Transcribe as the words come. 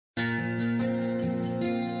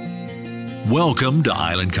Welcome to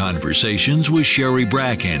Island Conversations with Sherry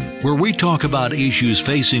Bracken, where we talk about issues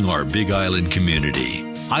facing our Big Island community.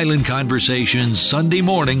 Island Conversations Sunday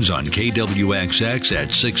mornings on KWXX at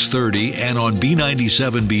 6:30 and on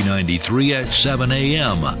B97 B93 at 7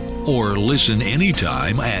 a.m. or listen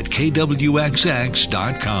anytime at kwxx.com.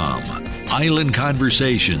 Island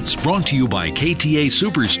Conversations brought to you by KTA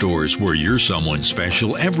Superstores, where you're someone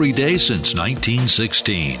special every day since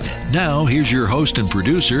 1916. Now, here's your host and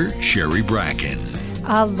producer, Sherry Bracken.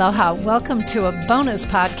 Aloha. Welcome to a bonus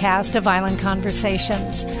podcast of Island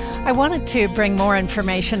Conversations. I wanted to bring more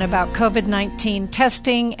information about COVID-19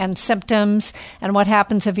 testing and symptoms and what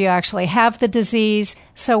happens if you actually have the disease.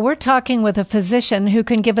 So we're talking with a physician who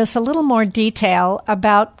can give us a little more detail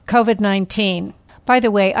about COVID-19. By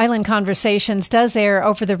the way, Island Conversations does air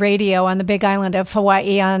over the radio on the Big Island of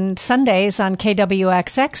Hawaii on Sundays on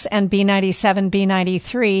KWXX and B97,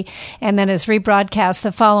 B93, and then is rebroadcast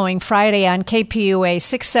the following Friday on KPUA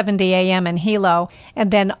 670 AM in Hilo.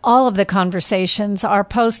 And then all of the conversations are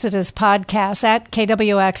posted as podcasts at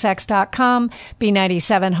kwxx.com,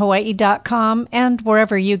 b97hawaii.com, and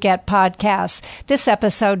wherever you get podcasts. This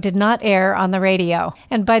episode did not air on the radio.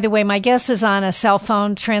 And by the way, my guess is on a cell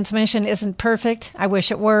phone. Transmission isn't perfect. I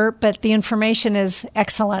wish it were, but the information is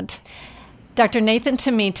excellent. Dr. Nathan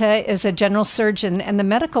Tomita is a general surgeon and the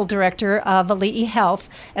medical director of Ali'i Health,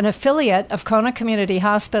 an affiliate of Kona Community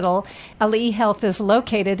Hospital. Ali'i Health is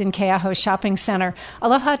located in Keaho Shopping Center.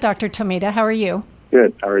 Aloha, Dr. Tomita. How are you?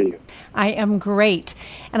 Good. How are you? I am great.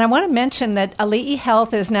 And I want to mention that Ali'i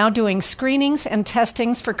Health is now doing screenings and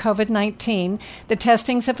testings for COVID-19, the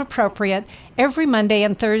testings if appropriate, every Monday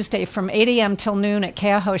and Thursday from 8 a.m. till noon at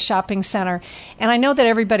Keaho Shopping Center. And I know that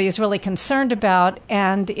everybody is really concerned about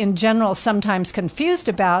and in general sometimes confused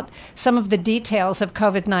about some of the details of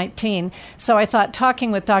COVID-19. So I thought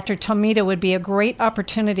talking with Dr. Tomita would be a great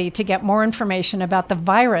opportunity to get more information about the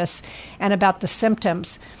virus and about the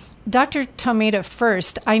symptoms. Dr. Tomita,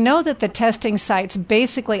 first, I know that the testing sites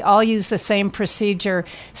basically all use the same procedure,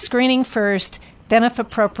 screening first, then if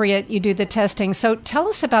appropriate, you do the testing. So tell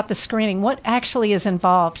us about the screening. What actually is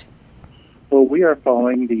involved? Well, we are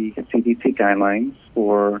following the CDC guidelines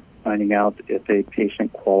for finding out if a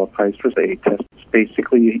patient qualifies for a test.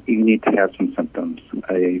 Basically, you need to have some symptoms,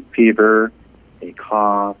 a fever, a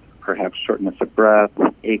cough, perhaps shortness of breath,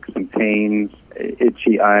 aches and pains,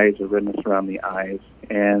 itchy eyes or redness around the eyes.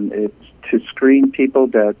 And it's to screen people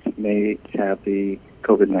that may have the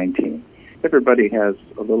COVID-19. Everybody has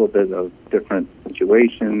a little bit of different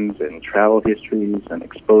situations and travel histories and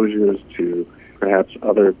exposures to perhaps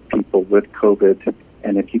other people with COVID.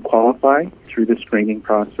 And if you qualify through the screening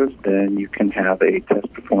process, then you can have a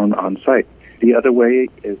test performed on site. The other way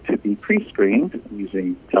is to be pre-screened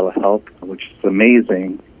using telehealth, which is an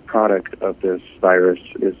amazing product of this virus,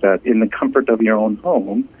 is that in the comfort of your own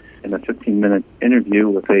home, in a 15-minute interview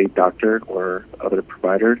with a doctor or other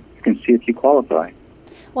provider, you can see if you qualify.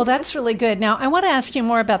 Well, that's really good. Now, I want to ask you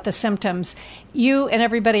more about the symptoms. You and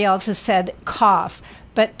everybody else has said cough,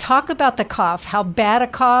 but talk about the cough. How bad a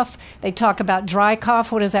cough? They talk about dry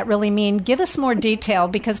cough. What does that really mean? Give us more detail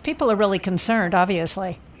because people are really concerned,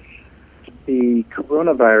 obviously. The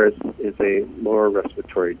coronavirus is a lower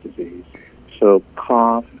respiratory disease. So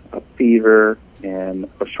cough, a fever, and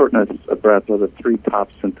a shortness of breath are the three top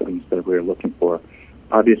symptoms that we're looking for.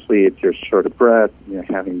 Obviously, if you're short of breath, you're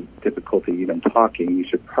having difficulty even talking, you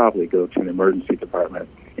should probably go to an emergency department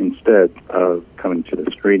instead of coming to the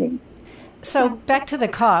screening. So back to the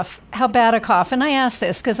cough. How bad a cough? And I ask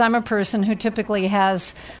this because I'm a person who typically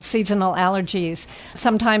has seasonal allergies.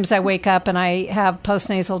 Sometimes I wake up and I have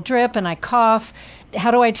postnasal drip and I cough. How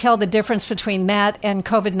do I tell the difference between that and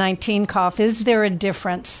COVID-19 cough? Is there a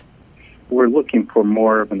difference? We're looking for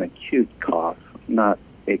more of an acute cough, not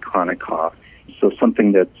a chronic cough. So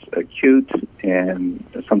something that's acute and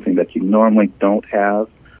something that you normally don't have,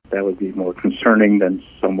 that would be more concerning than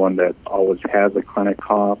someone that always has a chronic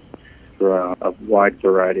cough for a wide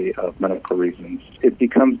variety of medical reasons. It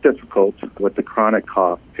becomes difficult with the chronic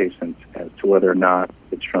cough patient as to whether or not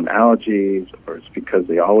it's from allergies or it's because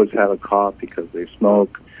they always have a cough because they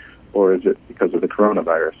smoke or is it because of the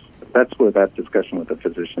coronavirus. That's where that discussion with the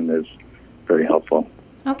physician is very helpful.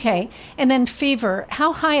 Okay. And then fever.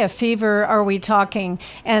 How high a fever are we talking?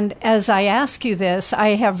 And as I ask you this, I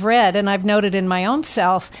have read and I've noted in my own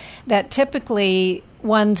self that typically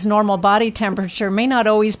one's normal body temperature may not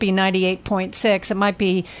always be 98.6. It might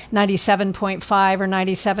be 97.5 or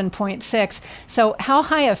 97.6. So how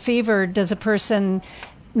high a fever does a person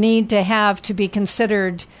need to have to be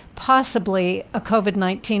considered possibly a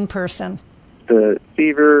COVID-19 person? The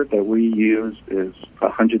fever that we use is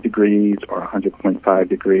 100 degrees or 100.5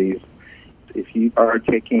 degrees. if you are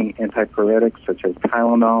taking antipyretics such as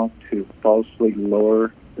Tylenol to falsely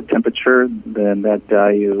lower the temperature, then that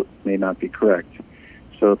value may not be correct.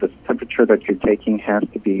 So the temperature that you're taking has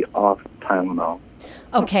to be off Tylenol.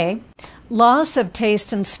 Okay. Loss of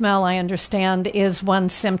taste and smell, I understand, is one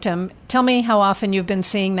symptom. Tell me how often you've been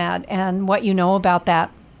seeing that and what you know about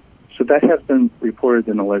that. So that has been reported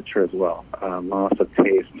in the literature as well, loss of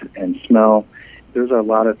taste and smell. There's a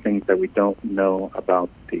lot of things that we don't know about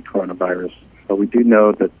the coronavirus, but we do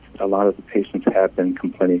know that a lot of the patients have been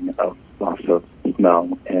complaining of loss of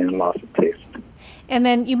smell and loss of taste. And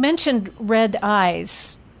then you mentioned red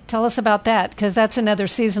eyes. Tell us about that, because that's another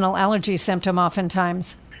seasonal allergy symptom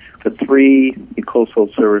oftentimes. The three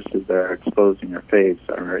mucosal surfaces that are exposed in your face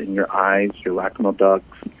are in your eyes, your lacrimal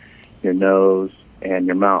ducts, your nose, and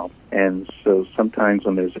your mouth. And so sometimes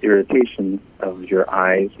when there's irritation of your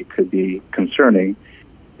eyes, it could be concerning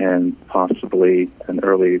and possibly an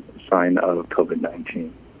early sign of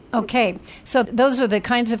COVID-19. Okay, so those are the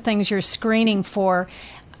kinds of things you're screening for.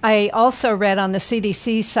 I also read on the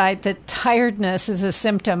CDC site that tiredness is a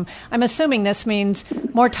symptom. I'm assuming this means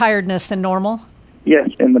more tiredness than normal? Yes,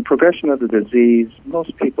 in the progression of the disease,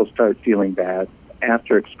 most people start feeling bad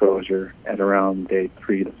after exposure at around day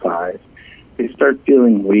 3 to 5. They start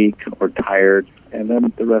feeling weak or tired, and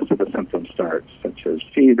then the rest of the symptoms start, such as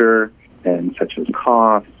fever and such as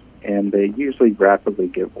cough, and they usually rapidly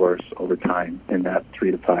get worse over time in that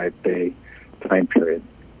 3 to 5 day time period.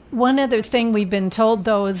 One other thing we've been told,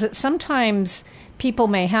 though, is that sometimes people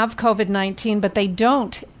may have COVID-19, but they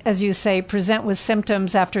don't, as you say, present with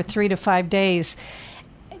symptoms after 3 to 5 days.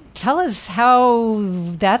 Tell us how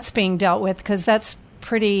that's being dealt with, because that's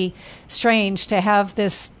pretty strange to have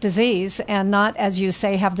this disease and not, as you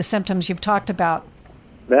say, have the symptoms you've talked about.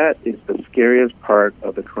 That is the scariest part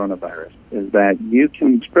of the coronavirus, is that you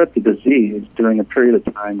can spread the disease during a period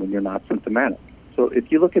of time when you're not symptomatic. So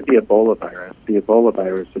if you look at the Ebola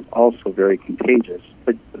virus is also very contagious.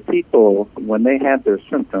 But the people, when they had their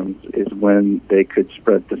symptoms, is when they could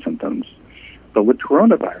spread the symptoms. But with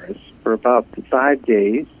coronavirus, for about 5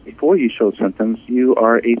 days before you show symptoms, you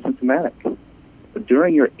are asymptomatic. But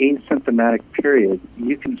during your asymptomatic period,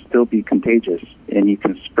 you can still be contagious and you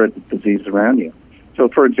can spread the disease around you. So,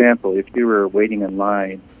 for example, if you were waiting in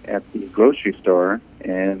line at the grocery store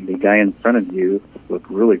and the guy in front of you looked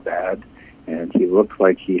really bad and he looked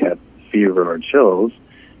like he had fever or chills,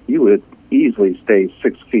 you would easily stay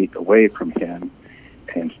 6 feet away from him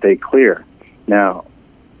and stay clear. Now,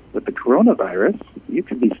 with the coronavirus, you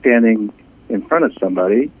could be standing in front of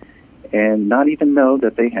somebody and not even know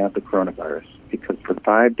that they have the coronavirus, because for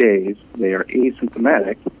 5 days they are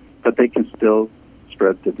asymptomatic, but they can still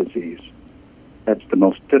spread the disease. That's the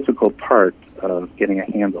most difficult part of getting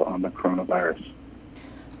a handle on the coronavirus.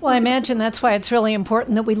 Well, I imagine that's why it's really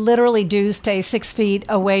important that we literally do stay 6 feet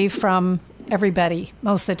away from everybody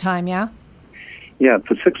most of the time, yeah? Yeah,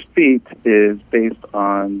 the 6 feet is based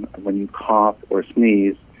on when you cough or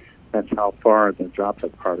sneeze, that's how far the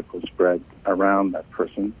droplet particles spread around that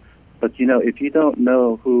person. But, if you don't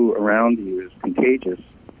know who around you is contagious,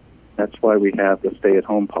 that's why we have the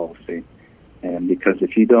stay-at-home policy. And because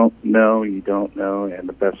if you don't know, you don't know, and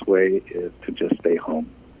the best way is to just stay home.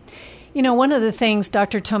 One of the things,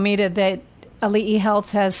 Dr. Tomita, that Ali'i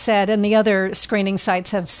Health has said and the other screening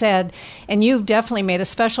sites have said, and you've definitely made a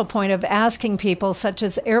special point of asking people such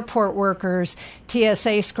as airport workers,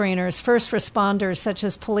 TSA screeners, first responders such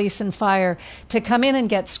as police and fire to come in and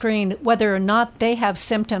get screened whether or not they have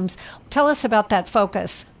symptoms. Tell us about that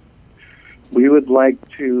focus. We would like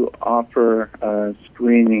to offer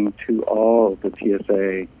screening to all the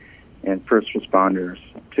TSA and first responders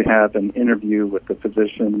to have an interview with the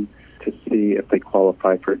physician to see if they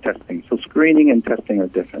qualify for testing. So screening and testing are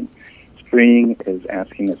different. Screening is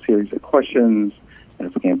asking a series of questions,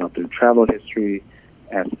 asking about their travel history,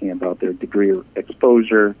 asking about their degree of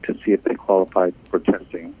exposure to see if they qualify for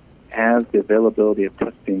testing. As the availability of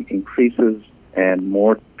testing increases and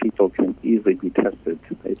more people can easily be tested,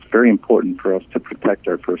 it's very important for us to protect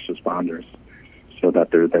our first responders so that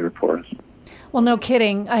they're there for us. Well, no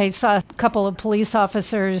kidding. I saw a couple of police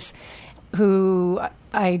officers who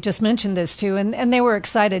I just mentioned this to, and they were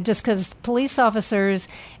excited just because police officers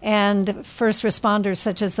and first responders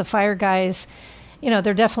such as the fire guys,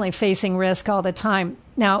 they're definitely facing risk all the time.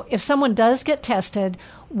 Now, if someone does get tested,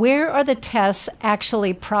 where are the tests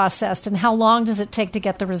actually processed and how long does it take to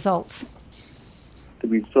get the results? The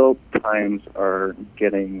result times are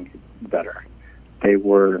getting better. They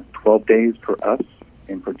were 12 days for us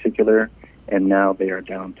in particular, and now they are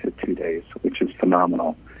down to 2 days, which is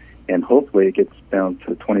phenomenal. And hopefully it gets down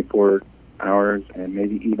to 24 hours and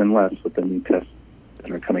maybe even less with the new tests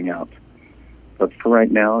that are coming out. But for right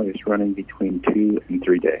now, it's running between 2 and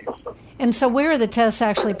 3 days. And so where are the tests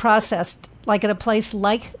actually processed? Like at a place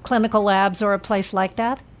like Clinical Labs or a place like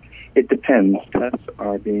that? It depends. Tests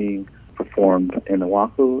are being performed in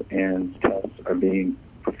Oahu, and tests are being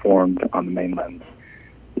performed on the mainland.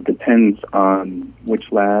 It depends on which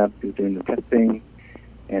lab is doing the testing,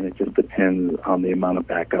 and it just depends on the amount of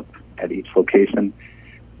backup at each location.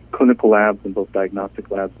 Clinical labs, and both diagnostic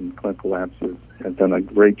labs and clinical labs, have done a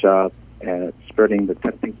great job at spreading the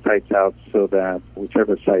testing sites out so that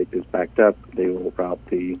whichever site is backed up, they will route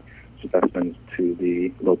the specimens to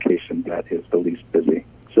the location that is the least busy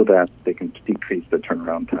so that they can decrease the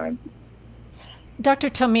turnaround time.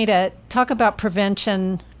 Dr. Tomita, talk about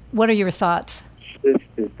prevention. What are your thoughts? This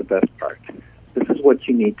is the best part. This is what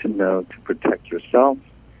you need to know to protect yourself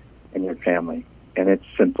and your family. And it's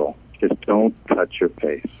simple. Just don't touch your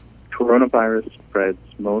face. Coronavirus spreads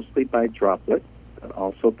mostly by droplet, but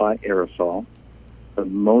also by aerosol, but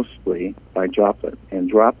mostly by droplet. And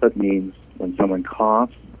droplet means when someone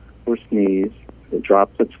coughs or sneezes, the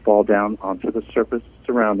droplets fall down onto the surface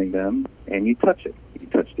surrounding them, and you touch it. You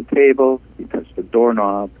touch the table, you touch the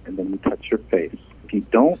doorknob, and then you touch your face. If you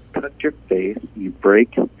don't touch your face, you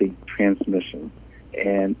break the transmission,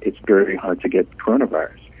 and it's very hard to get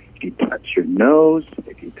coronavirus. If you touch your nose,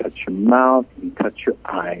 if you touch your mouth, you touch your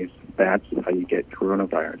eyes, that's how you get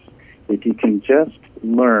coronavirus. If you can just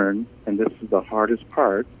learn, and this is the hardest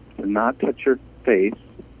part, to not touch your face,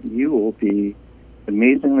 you will be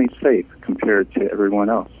amazingly safe compared to everyone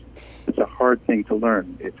else. It's a hard thing to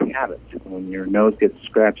learn. It's habit. When your nose gets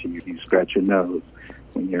scratchy, you scratch your nose.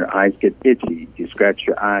 When your eyes get itchy, you scratch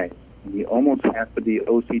your eyes. You almost have to be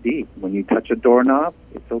OCD. When you touch a doorknob,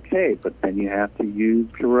 it's okay, but then you have to use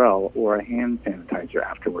Purell or a hand sanitizer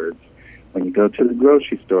afterwards. When you go to the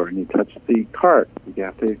grocery store and you touch the cart, you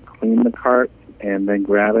have to clean the cart and then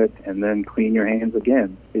grab it and then clean your hands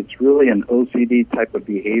again. It's really an OCD type of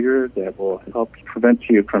behavior that will help prevent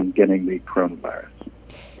you from getting the coronavirus.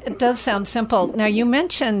 It does sound simple. Now, you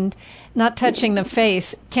mentioned not touching the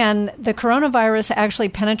face. Can the coronavirus actually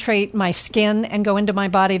penetrate my skin and go into my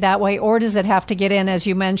body that way, or does it have to get in, as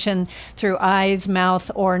you mentioned, through eyes, mouth,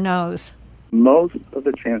 or nose? Most of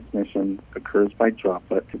the transmission occurs by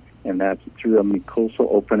droplet, and that's through a mucosal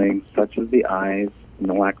opening such as the eyes, and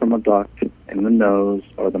the lacrimal duct, and the nose,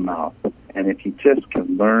 or the mouth. And if you just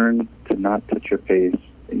can learn to not touch your face,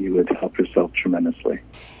 you would help yourself tremendously.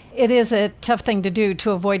 It is a tough thing to do,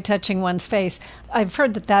 to avoid touching one's face. I've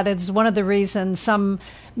heard that is one of the reasons some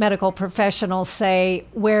medical professionals say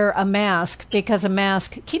wear a mask, because a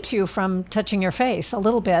mask keeps you from touching your face a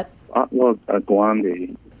little bit.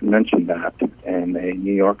 Gwandi mentioned that in a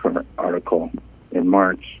New Yorker article in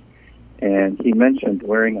March. And he mentioned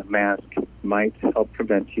wearing a mask might help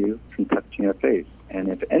prevent you from touching your face. And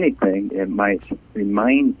if anything, it might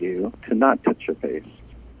remind you to not touch your face.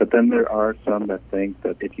 But then there are some that think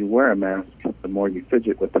that if you wear a mask, the more you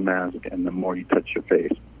fidget with the mask and the more you touch your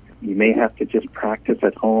face. You may have to just practice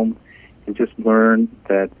at home and just learn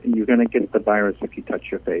that you're going to get the virus if you touch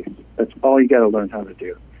your face. That's all you got to learn how to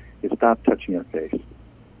do, is stop touching your face.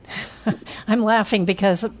 I'm laughing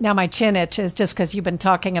because now my chin itches just because you've been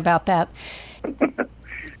talking about that.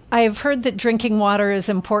 I've heard that drinking water is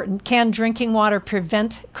important. Can drinking water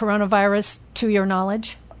prevent coronavirus, to your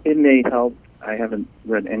knowledge? It may help. I haven't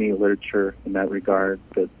read any literature in that regard.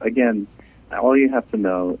 But again, all you have to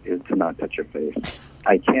know is to not touch your face.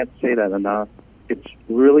 I can't say that enough. It's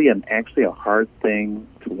really actually a hard thing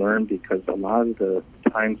to learn, because a lot of the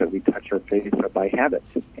times that we touch our face are by habit.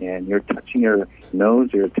 And you're touching your nose,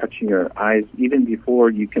 you're touching your eyes, even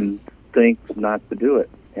before you can think not to do it.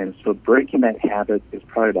 And so breaking that habit is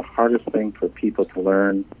probably the hardest thing for people to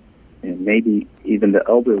learn. And maybe even the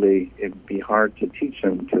elderly, it'd be hard to teach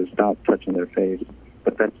them to stop touching their face.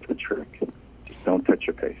 But that's the trick. Just don't touch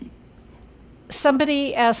your face.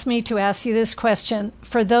 Somebody asked me to ask you this question.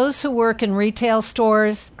 For those who work in retail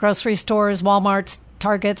stores, grocery stores, Walmarts,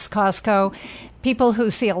 Targets, Costco, people who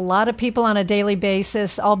see a lot of people on a daily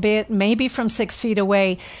basis, albeit maybe from 6 feet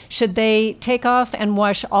away, should they take off and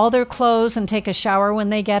wash all their clothes and take a shower when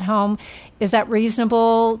they get home? Is that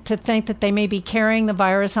reasonable to think that they may be carrying the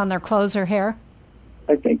virus on their clothes or hair?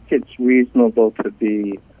 I think it's reasonable to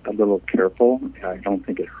be a little careful. I don't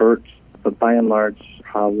think it hurts. But by and large,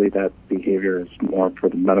 probably that behavior is more for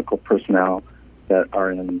the medical personnel that are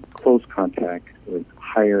in close contact with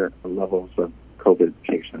higher levels of COVID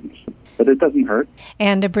patients. but it doesn't hurt.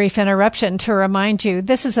 And a brief interruption to remind you,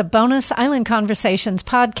 this is a bonus Island Conversations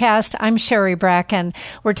podcast. I'm Sherry Bracken.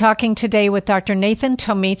 We're talking today with Dr. Nathan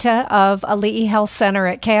Tomita of Ali'i Health Center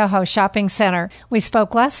at Keauhou Shopping Center. We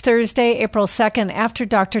spoke last Thursday, April 2nd, after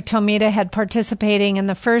Dr. Tomita had participating in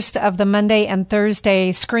the first of the Monday and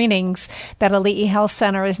Thursday screenings that Ali'i Health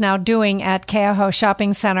Center is now doing at Keauhou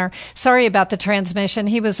Shopping Center. Sorry about the transmission.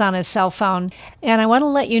 He was on his cell phone. And I want to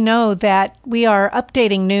let you know that we are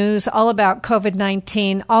updating news all about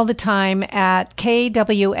COVID-19 all the time at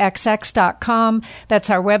kwxx.com. That's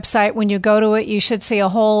our website. When you go to it, you should see a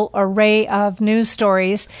whole array of news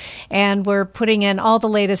stories. And we're putting in all the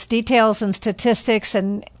latest details and statistics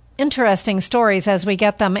and interesting stories as we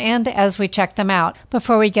get them and as we check them out.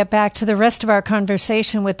 Before we get back to the rest of our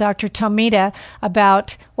conversation with Dr. Tomita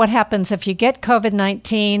about what happens if you get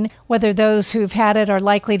COVID-19, whether those who've had it are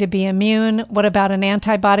likely to be immune, what about an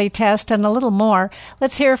antibody test, and a little more,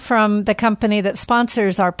 let's hear from the company that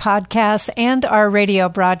sponsors our podcasts and our radio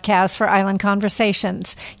broadcasts for Island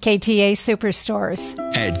Conversations, KTA Superstores.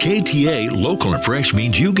 At KTA, local and fresh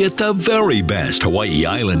means you get the very best Hawaii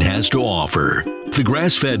Island has to offer. The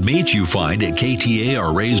grass-fed meats you find at KTA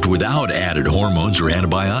are raised without added hormones or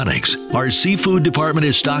antibiotics. Our seafood department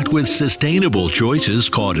is stocked with sustainable choices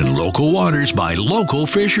caught in local waters by local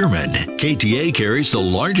fishermen. KTA carries the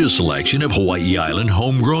largest selection of Hawaii Island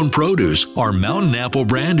homegrown produce. Our Mountain Apple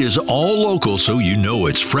brand is all local, so you know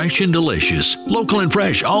it's fresh and delicious. Local and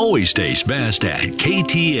fresh always tastes best at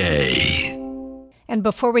KTA. And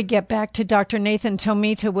before we get back to Dr. Nathan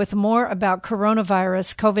Tomita with more about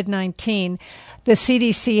coronavirus, COVID-19, the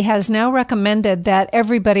CDC has now recommended that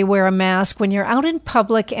everybody wear a mask when you're out in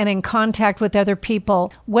public and in contact with other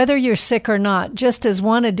people, whether you're sick or not, just as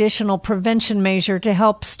one additional prevention measure to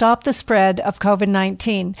help stop the spread of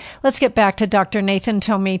COVID-19. Let's get back to Dr. Nathan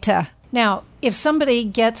Tomita. Now, if somebody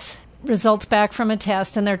gets results back from a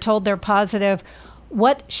test and they're told they're positive,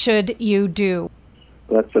 what should you do?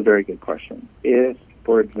 That's a very good question. If,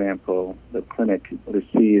 for example, the clinic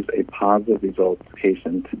receives a positive result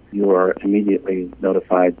patient, you are immediately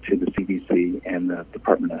notified to the CDC and the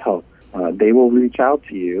Department of Health. They will reach out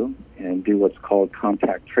to you and do what's called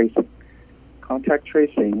contact tracing. Contact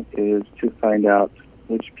tracing is to find out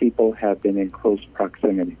which people have been in close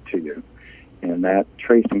proximity to you. And that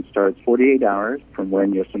tracing starts 48 hours from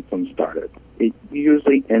when your symptoms started. It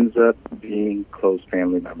usually ends up being close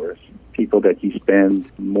family members. People that you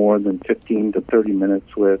spend more than 15 to 30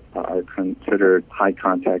 minutes with are considered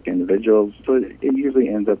high-contact individuals. So it usually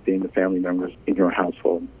ends up being the family members in your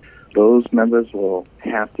household. Those members will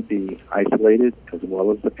have to be isolated as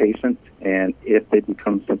well as the patient. And if they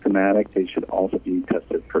become symptomatic, they should also be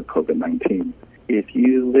tested for COVID-19. If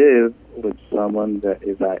you live with someone that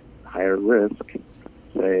is at higher risk,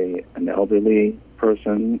 say an elderly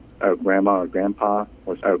person, a grandma or grandpa,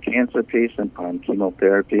 or a cancer patient on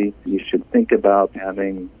chemotherapy, you should think about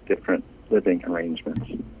having different living arrangements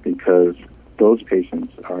because those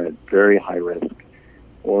patients are at very high risk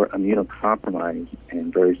or immunocompromised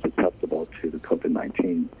and very susceptible to the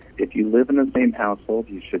COVID-19. If you live in the same household,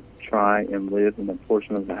 you should try and live in a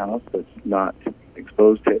portion of the house that's not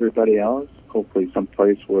exposed to everybody else. Hopefully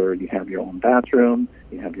someplace where you have your own bathroom,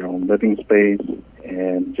 you have your own living space,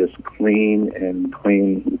 and just clean and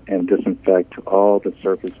disinfect all the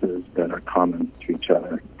surfaces that are common to each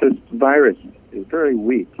other. This virus is very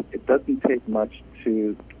weak. It doesn't take much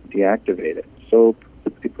to deactivate it. Soap,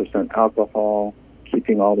 60% alcohol,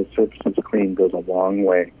 keeping all the surfaces clean goes a long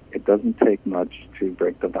way. It doesn't take much to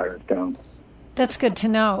break the virus down. That's good to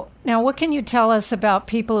know. Now, what can you tell us about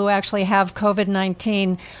people who actually have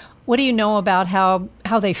COVID-19? What do you know about how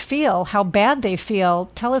they feel, how bad they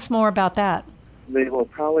feel? Tell us more about that. They will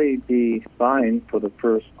probably be fine for the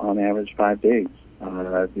first, on average, 5 days.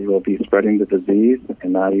 They will be spreading the disease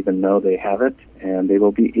and not even know they have it, and they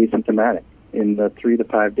will be asymptomatic. In the 3 to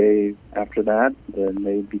 5 days after that, then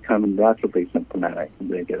they become rapidly symptomatic.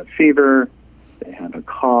 They get a fever, they have a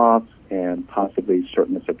cough, and possibly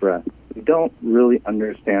shortness of breath. We don't really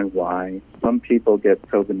understand why some people get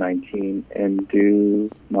COVID-19 and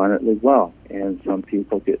do moderately well, and some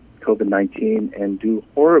people get COVID-19 and do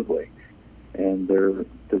horribly, and their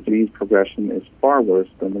disease progression is far worse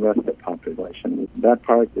than the rest of the population. That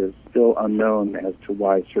part is still unknown as to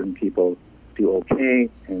why certain people do okay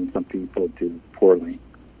and some people do poorly.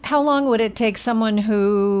 How long would it take someone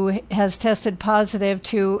who has tested positive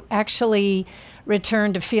to actually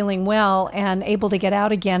return to feeling well and able to get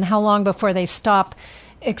out again? How long before they stop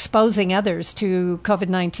exposing others to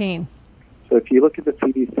COVID-19? So if you look at the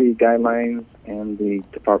CDC guidelines and the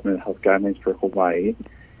Department of Health guidelines for Hawaii,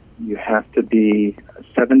 you have to be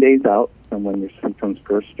 7 days out from when your symptoms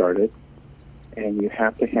first started. and you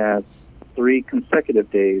have to have 3 consecutive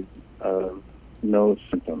days of no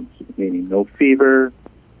symptoms, meaning no fever,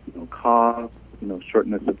 no cough, no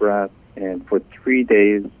shortness of breath, and for 3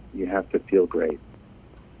 days you have to feel great.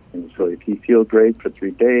 And so if you feel great for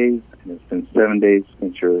 3 days, and it's been 7 days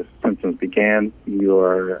since your symptoms began, you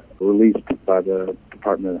are released by the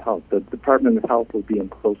Department of Health. The Department of Health will be in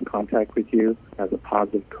close contact with you as a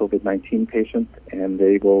positive COVID-19 patient, and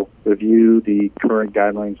they will review the current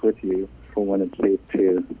guidelines with you for when it's safe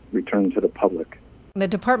to return to the public. The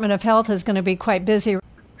Department of Health is going to be quite busy.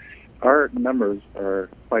 Our numbers are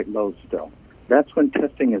quite low still. That's when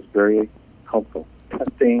testing is very helpful.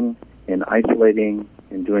 Testing and isolating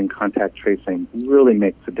and doing contact tracing really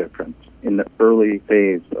makes a difference in the early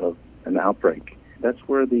phase of an outbreak. That's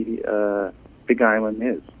where the Big Island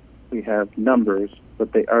is. We have numbers,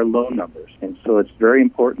 but they are low numbers. And so it's very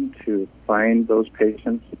important to find those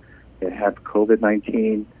patients that have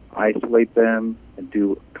COVID-19, isolate them, and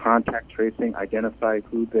do contact tracing, identify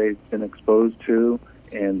who they've been exposed to,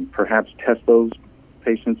 and perhaps test those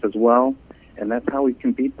patients as well. And that's how we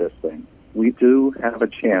can beat this thing. We do have a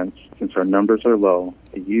chance, since our numbers are low,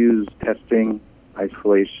 to use testing,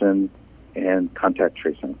 isolation, and contact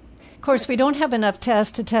tracing. Of course, we don't have enough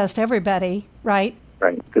tests to test everybody, right?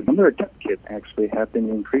 Right. The number of test kits actually have been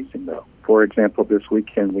increasing, though. For example, this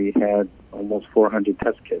weekend we had almost 400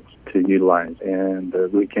 test kits to utilize, and the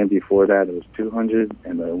weekend before that it was 200,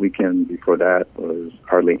 and the weekend before that was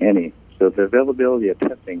hardly any. So the availability of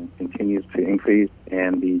testing continues to increase,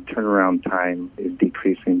 and the turnaround time is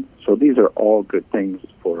decreasing. So these are all good things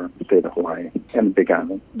for the state of Hawaii and the Big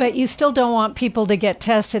Island. But you still don't want people to get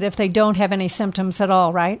tested if they don't have any symptoms at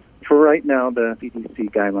all, right? For right now, the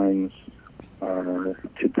CDC guidelines are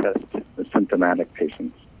to test the symptomatic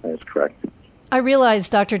patients. That is correct. I realize,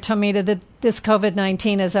 Dr. Tomita, that this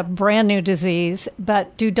COVID-19 is a brand new disease,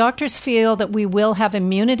 but do doctors feel that we will have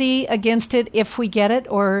immunity against it if we get it,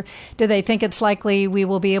 or do they think it's likely we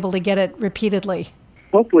will be able to get it repeatedly?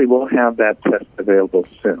 Hopefully we'll have that test available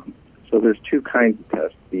soon. So there's 2 kinds of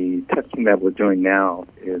tests. The testing that we're doing now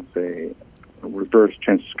is a reverse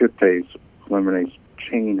transcriptase polymerase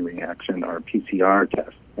chain reaction, or PCR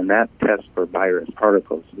test, and that tests for virus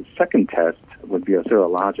particles. The second test would be a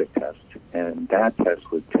serologic test, and that test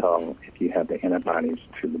would tell if you have the antibodies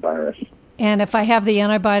to the virus. And if I have the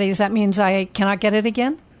antibodies, that means I cannot get it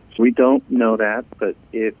again? We don't know that, but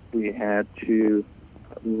if we had to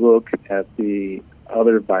look at the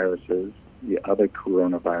other viruses, the other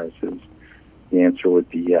coronaviruses, the answer would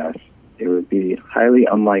be yes. It would be highly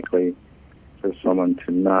unlikely for someone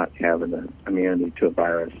to not have an immunity to a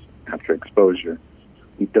virus after exposure.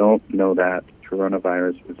 We don't know that.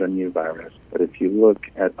 Coronavirus is a new virus, but if you look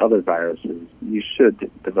at other viruses, you should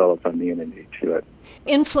develop immunity to it.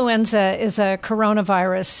 Influenza is a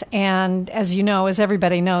coronavirus, and as you know, as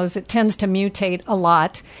everybody knows, it tends to mutate a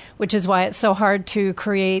lot, which is why it's so hard to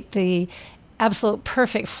create the absolute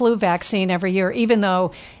perfect flu vaccine every year, even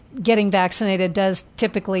though getting vaccinated does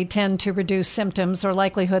typically tend to reduce symptoms or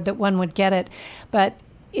likelihood that one would get it. But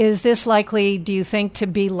is this likely, do you think, to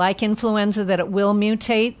be like influenza, that it will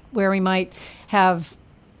mutate, where we might have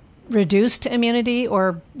reduced immunity,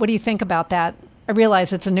 or what do you think about that? I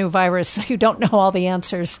realize it's a new virus, so you don't know all the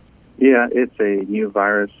answers. Yeah, it's a new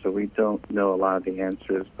virus, so we don't know a lot of the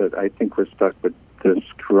answers, but I think we're stuck with this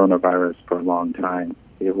coronavirus for a long time.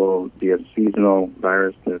 It will be a seasonal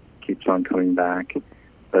virus that keeps on coming back,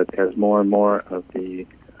 but as more and more of the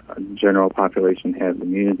general population has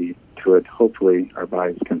immunity to it, hopefully our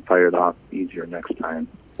bodies can fight it off easier next time.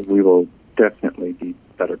 We will definitely be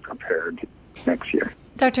better prepared next year.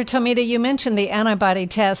 Dr. Tomita, you mentioned the antibody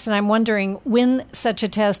test, and I'm wondering, when such a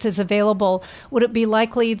test is available, would it be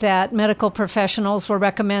likely that medical professionals will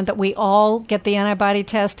recommend that we all get the antibody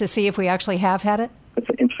test to see if we actually have had it? That's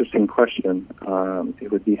an interesting question.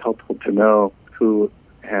 It would be helpful to know who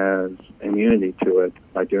has immunity to it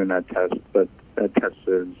by doing that test, but that test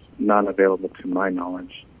is not available to my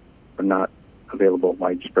knowledge, or not available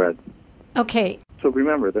widespread. Okay. So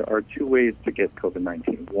remember, there are 2 ways to get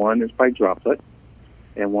COVID-19. One is by droplet,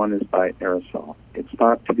 and one is by aerosol. It's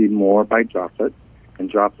thought to be more by droplet, and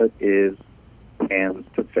droplet is hands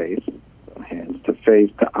to face, so hands to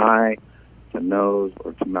face, to eye, to nose,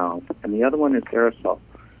 or to mouth. And the other one is aerosol.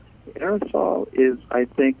 Aerosol is, I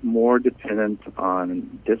think, more dependent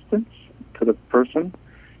on distance to the person.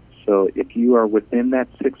 So if you are within that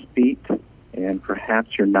 6 feet and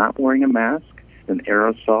perhaps you're not wearing a mask, then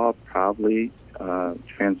aerosol probably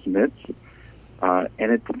transmits, and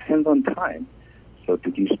it depends on time. So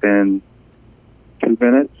did you spend 2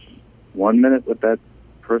 minutes, 1 minute with that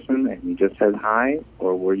person and you just said hi,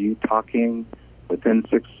 or were you talking within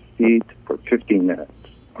 6 feet for 15 minutes,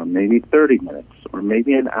 or maybe 30 minutes, or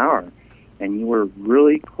maybe an hour, and you were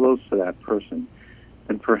really close to that person,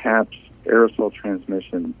 then perhaps aerosol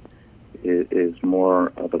transmission is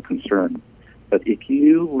more of a concern. But if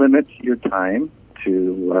you limit your time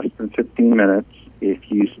to less than 15 minutes,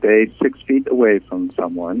 if you stay 6 feet away from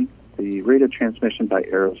someone, the rate of transmission by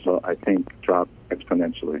aerosol, I think, drops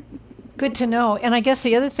exponentially. Good to know. And I guess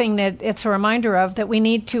the other thing that it's a reminder of, that we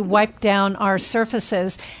need to wipe down our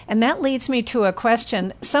surfaces. And that leads me to a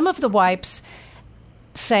question. Some of the wipes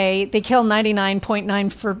say they kill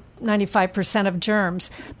 99.95% of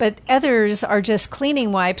germs, but others are just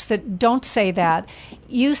cleaning wipes that don't say that.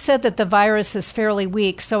 You said that the virus is fairly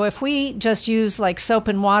weak, so if we just use like soap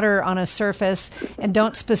and water on a surface and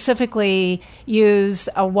don't specifically use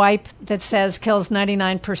a wipe that says kills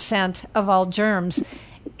 99% of all germs,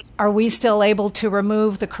 are we still able to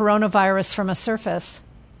remove the coronavirus from a surface?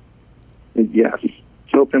 Yes,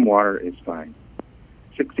 soap and water is fine.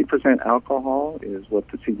 60% alcohol is what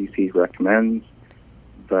the CDC recommends,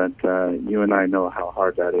 but you and I know how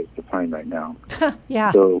hard that is to find right now.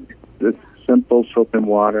 Yeah. So this simple soap and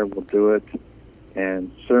water will do it,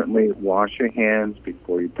 and certainly wash your hands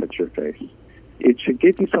before you touch your face. It should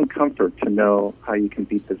give you some comfort to know how you can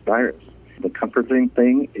beat this virus. The comforting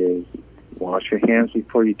thing is wash your hands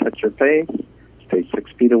before you touch your face, stay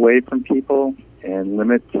 6 feet away from people, and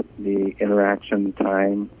limit the interaction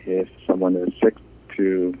time if someone is sick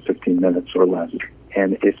to 15 minutes or less.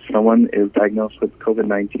 And if someone is diagnosed with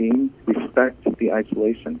COVID-19, respect the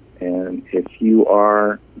isolation. And if you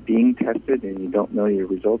are being tested and you don't know your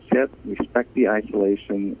results yet, respect the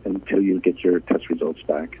isolation until you get your test results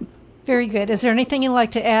back. Very good. Is there anything you'd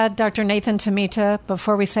like to add, Dr. Nathan Tomita,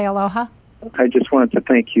 before we say aloha? I just wanted to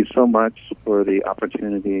thank you so much for the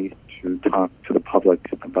opportunity to talk to the public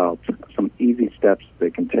about some easy steps they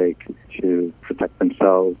can take to protect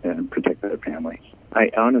themselves and protect their families. I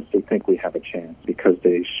honestly think we have a chance because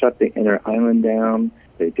they shut the inner island down.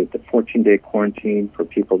 They did the 14-day quarantine for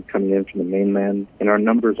people coming in from the mainland, and our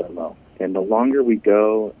numbers are low. And the longer we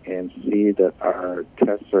go and see that our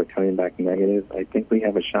tests are coming back negative, I think we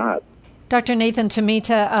have a shot. Dr. Nathan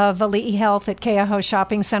Tomita of Ali'i Health at Keauhou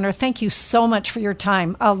Shopping Center, thank you so much for your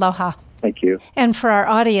time. Aloha. Thank you. And for our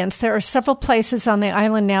audience, there are several places on the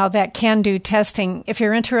island now that can do testing. If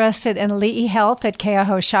you're interested in Ali'i Health at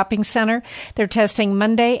Keauhou Shopping Center, they're testing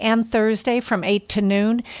Monday and Thursday from 8 to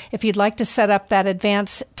noon. If you'd like to set up that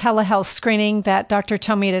advanced telehealth screening that Dr.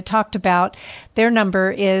 Tomita talked about, their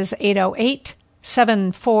number is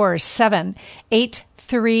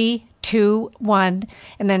 808-747-8321,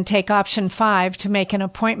 and then take option 5 to make an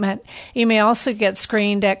appointment. You may also get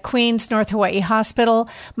screened at Queens North Hawaii Hospital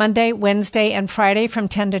Monday, Wednesday, and Friday from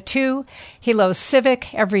 10 to 2, Hilo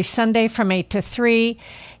Civic every Sunday from 8 to 3,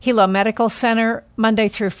 Hilo Medical Center Monday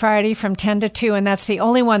through Friday from 10 to 2, and that's the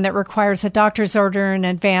only one that requires a doctor's order in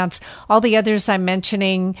advance. All the others I'm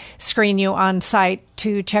mentioning screen you on site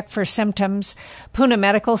to check for symptoms. Puna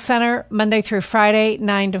Medical Center Monday through Friday,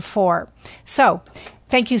 9 to 4. So,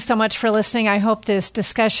 thank you so much for listening. I hope this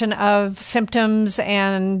discussion of symptoms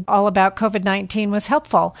and all about COVID-19 was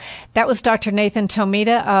helpful. That was Dr. Nathan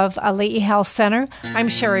Tomita of Ali'i Health Center. I'm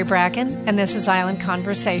Sherry Bracken, and this is Island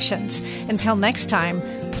Conversations. Until next time,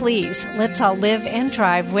 please, let's all live and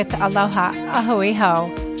drive with aloha. Ahui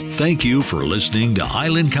ho. Thank you for listening to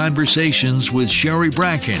Island Conversations with Sherry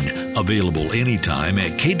Bracken, available anytime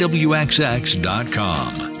at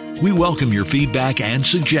kwxx.com. We welcome your feedback and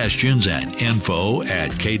suggestions at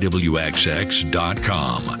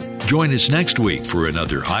info@kwxx.com. Join us next week for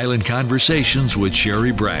another Island Conversations with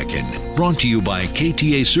Sherry Bracken, brought to you by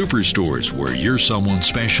KTA Superstores, where you're someone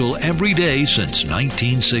special every day since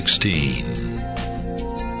 1916.